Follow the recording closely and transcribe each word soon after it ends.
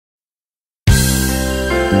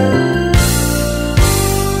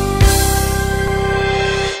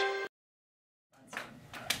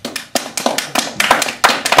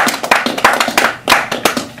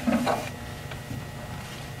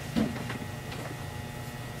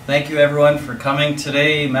Thank you everyone for coming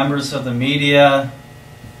today, members of the media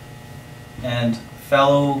and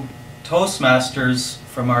fellow Toastmasters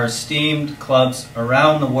from our esteemed clubs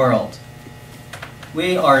around the world.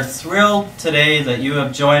 We are thrilled today that you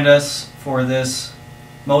have joined us for this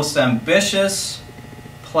most ambitious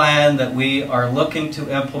plan that we are looking to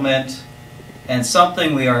implement, and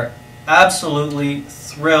something we are absolutely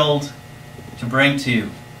thrilled to bring to you.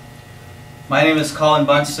 My name is Colin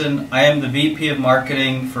Bunston. I am the VP of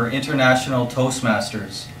Marketing for International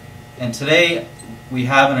Toastmasters. And today we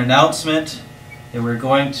have an announcement that we're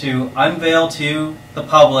going to unveil to you, the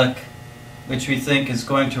public, which we think is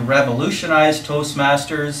going to revolutionize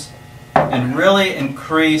Toastmasters and really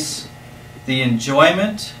increase the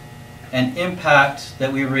enjoyment and impact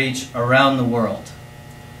that we reach around the world.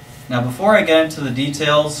 Now, before I get into the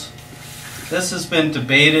details, this has been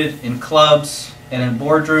debated in clubs and in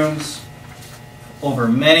boardrooms over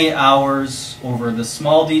many hours, over the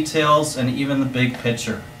small details and even the big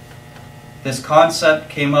picture. This concept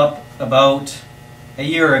came up about a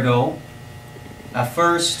year ago. At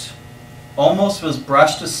first, almost was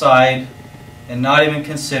brushed aside and not even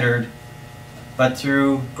considered, but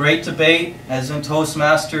through great debate, as in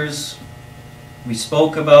Toastmasters, we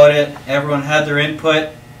spoke about it, everyone had their input,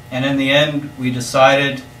 and in the end we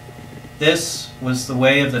decided this was the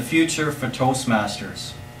way of the future for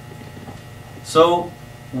Toastmasters. So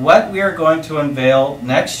what we are going to unveil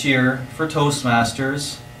next year for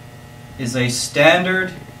Toastmasters is a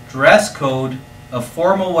standard dress code of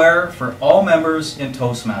formal wear for all members in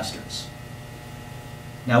Toastmasters.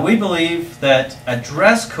 Now, we believe that a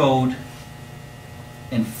dress code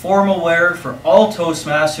in formal wear for all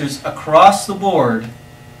Toastmasters across the board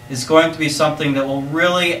is going to be something that will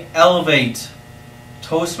really elevate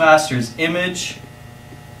Toastmasters' image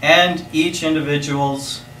and each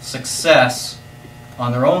individual's success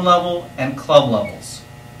on their own level and club levels.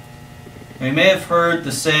 And we may have heard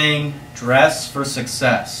the saying, dress for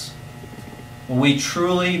success. Well, we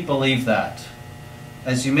truly believe that.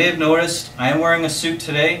 As you may have noticed, I am wearing a suit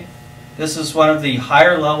today. This is one of the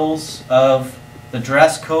higher levels of the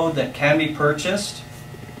dress code that can be purchased.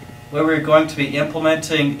 What we're going to be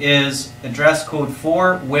implementing is a dress code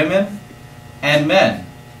for women and men.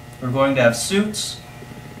 We're going to have suits,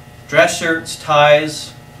 dress shirts,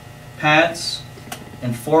 ties, pants,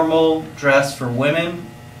 and formal dress for women,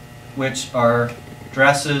 which are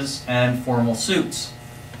dresses and formal suits.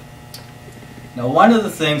 Now, one of the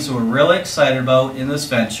things that we're really excited about in this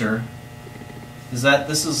venture is that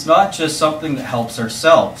this is not just something that helps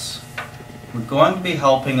ourselves. We're going to be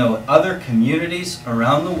helping out other communities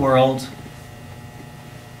around the world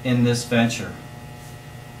in this venture.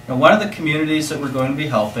 Now, one of the communities that we're going to be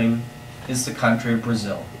helping is the country of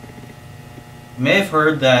Brazil. You may have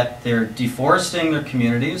heard that they're deforesting their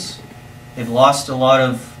communities. They've lost a lot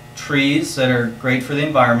of trees that are great for the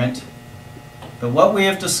environment. But what we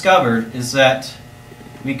have discovered is that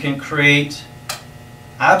we can create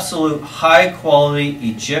absolute high-quality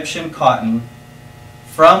Egyptian cotton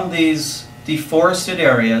from these deforested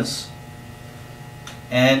areas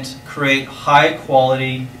and create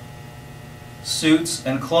high-quality suits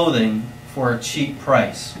and clothing for a cheap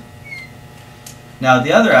price. Now,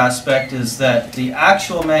 the other aspect is that the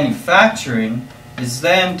actual manufacturing is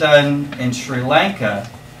then done in Sri Lanka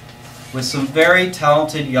with some very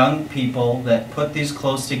talented young people that put these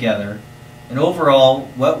clothes together. And overall,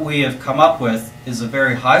 what we have come up with is a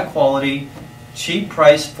very high quality, cheap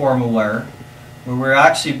price formal wear, where we're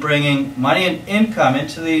actually bringing money and income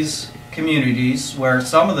into these communities where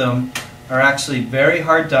some of them are actually very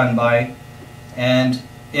hard done by, and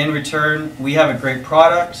in return we have a great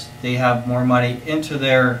product, they have more money into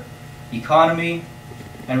their economy,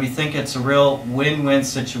 and we think it's a real win-win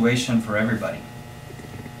situation for everybody.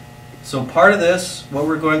 So part of this, what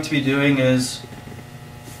we're going to be doing is,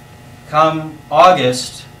 come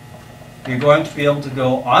August, you're going to be able to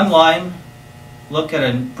go online, look at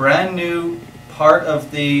a brand new part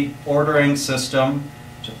of the ordering system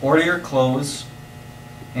to order your clothes,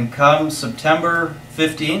 and come September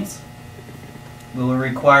 15th, we will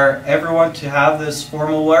require everyone to have this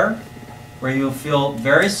formal wear where you'll feel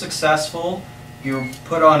very successful. You'll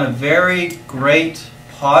put on a very great,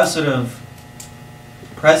 positive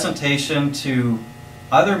presentation to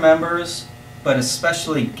other members, but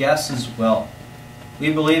especially guests as well.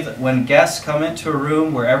 We believe that when guests come into a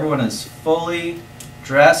room where everyone is fully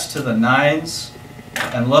dressed to the nines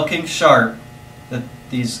and looking sharp, that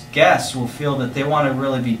these guests will feel that they want to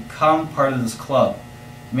really become part of this club.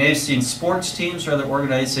 You may have seen sports teams or other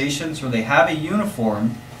organizations where they have a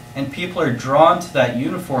uniform and people are drawn to that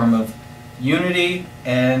uniform of unity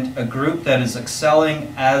and a group that is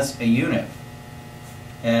excelling as a unit.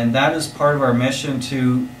 And that is part of our mission,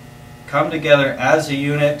 to come together as a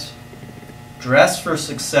unit, dress for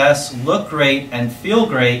success, look great, and feel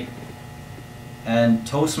great. And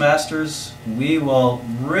Toastmasters, we will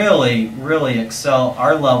really, really excel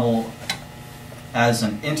our level as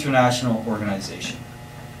an international organization.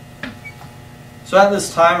 So at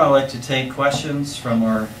this time, I'd like to take questions from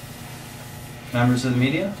our members of the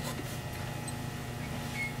media.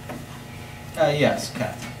 Yes,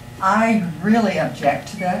 Kath. I really object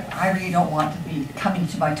to that. I really don't want to be coming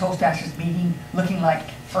to my Toastmasters meeting looking like,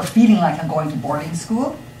 or feeling like I'm going to boarding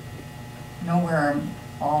school. You know, where I'm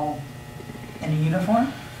all in a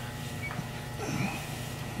uniform.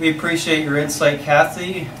 We appreciate your insight,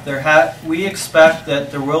 Kathy. We expect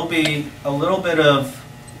that there will be a little bit of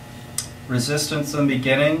resistance in the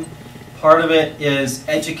beginning. Part of it is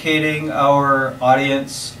educating our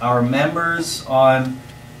audience, our members, on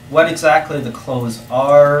what exactly the clothes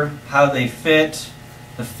are, how they fit,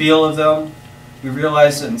 the feel of them. We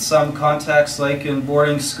realize that in some contexts, like in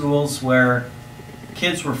boarding schools where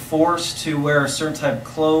kids were forced to wear a certain type of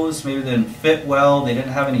clothes, maybe they didn't fit well, they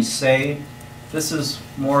didn't have any say. This is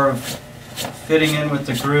more of fitting in with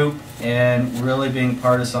the group and really being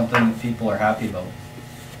part of something that people are happy about.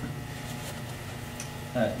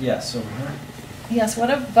 Yes, over here. Yes, what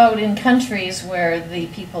about in countries where the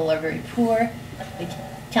people are very poor, they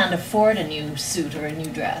can't afford a new suit or a new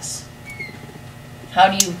dress? How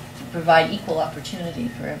do you provide equal opportunity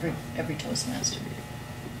for every Toastmaster?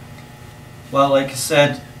 Well, like I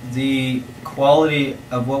said, the quality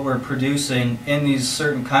of what we're producing in these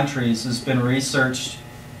certain countries has been researched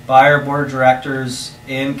by our board of directors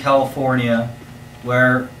in California,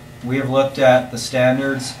 where we have looked at the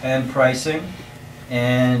standards and pricing,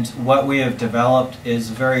 and what we have developed is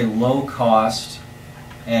a very low cost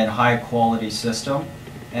and high quality system.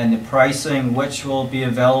 And the pricing, which will be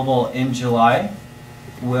available in July,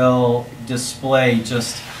 will display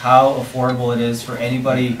just how affordable it is for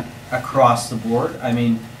anybody across the board. I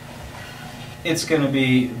mean, it's going to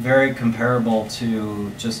be very comparable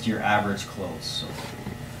to just your average clothes.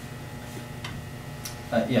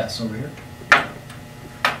 So. Yes, over here.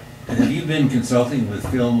 Have you been consulting with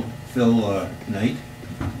Phil Knight?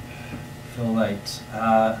 Phil Knight.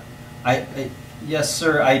 Yes,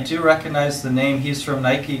 sir. I do recognize the name. He's from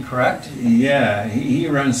Nike, correct? Yeah, he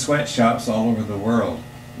runs sweatshops all over the world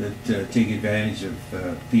that take advantage of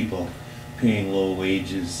people paying low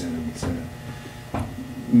wages and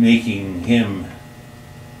making him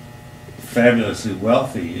fabulously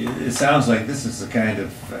wealthy. It sounds like this is the kind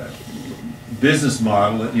of business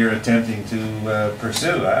model that you're attempting to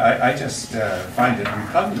pursue. I just find it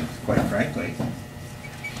repugnant, quite frankly.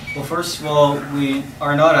 Well, first of all, we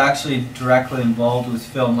are not actually directly involved with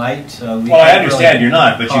Phil Knight. Well, I understand you're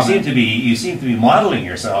not, but you seem to be modeling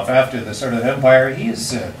yourself after the sort of empire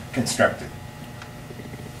he's constructed.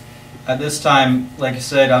 At this time, like I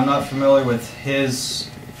said, I'm not familiar with his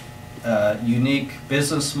unique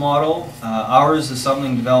business model. Ours is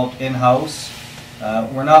something developed in-house.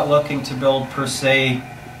 We're not looking to build, per se,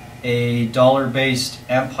 a dollar-based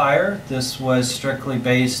empire. This was strictly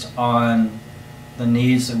based on the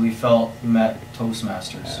needs that we felt met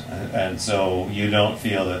Toastmasters. And so you don't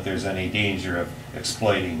feel that there's any danger of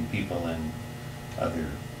exploiting people in other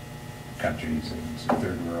countries, and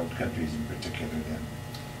third world countries in particular, then?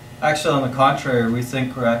 Actually, on the contrary, we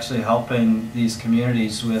think we're actually helping these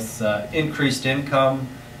communities with increased income,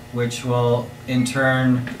 which will in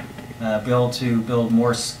turn be able to build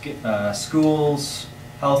more schools,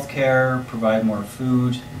 healthcare, provide more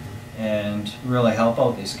food, and really help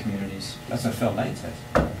out these communities. That's what Phil Knight says.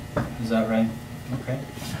 Is that right? Okay.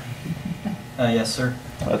 Yes, sir.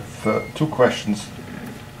 That's 2 questions.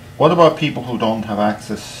 What about people who don't have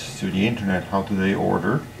access to the internet? How do they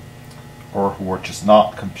order? Or who are just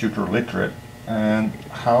not computer literate? And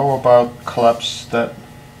how about clubs that...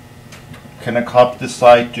 Can a club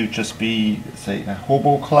decide to just be, say, a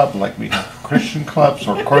hobo club, like we have Christian clubs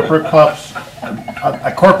or corporate clubs?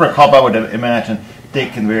 A corporate club, I would imagine, they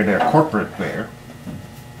can wear their corporate wear.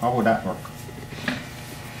 How would that work?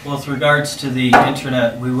 Well, with regards to the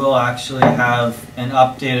internet, we will actually have an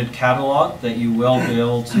updated catalog that you will be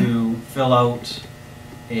able to fill out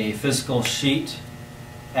a physical sheet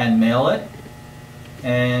and mail it.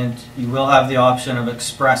 And you will have the option of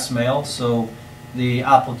express mail, so the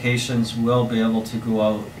applications will be able to go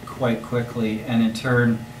out quite quickly. And in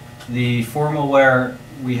turn, the formal wear,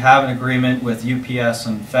 we have an agreement with UPS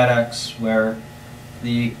and FedEx where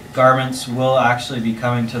the garments will actually be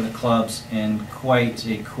coming to the clubs in quite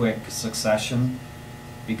a quick succession,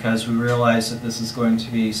 because we realize that this is going to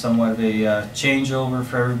be somewhat of a changeover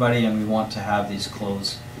for everybody, and we want to have these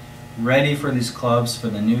clothes ready for these clubs for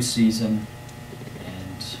the new season.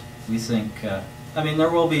 And we think, I mean, there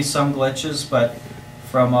will be some glitches, but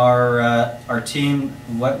from our team,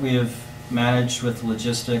 what we have managed with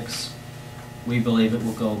logistics, we believe it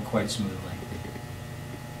will go quite smoothly.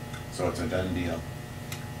 So it's a done deal.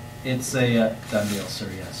 It's a done deal, sir,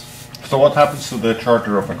 yes. So what happens to the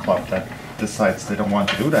charter of a club that decides they don't want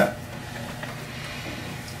to do that?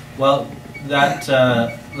 Well,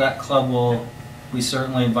 that club we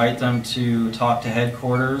certainly invite them to talk to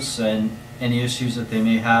headquarters, and any issues that they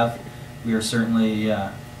may have, we are certainly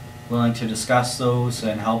willing to discuss those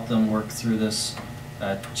and help them work through this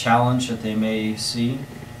challenge that they may see.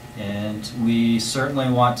 And we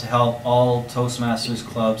certainly want to help all Toastmasters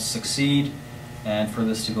clubs succeed and for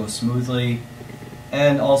this to go smoothly,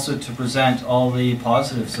 and also to present all the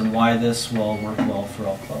positives and why this will work well for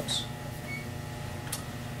all clubs.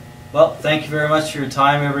 Well, thank you very much for your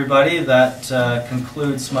time, everybody. That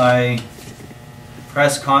concludes my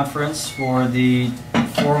press conference for the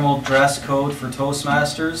formal dress code for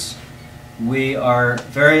Toastmasters. We are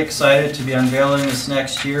very excited to be unveiling this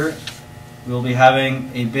next year. We'll be having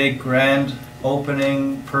a big grand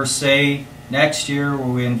opening per se next year, where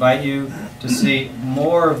we invite you to see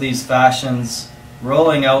more of these fashions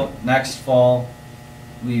rolling out next fall.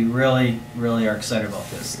 We really, really are excited about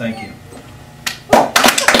this. Thank you.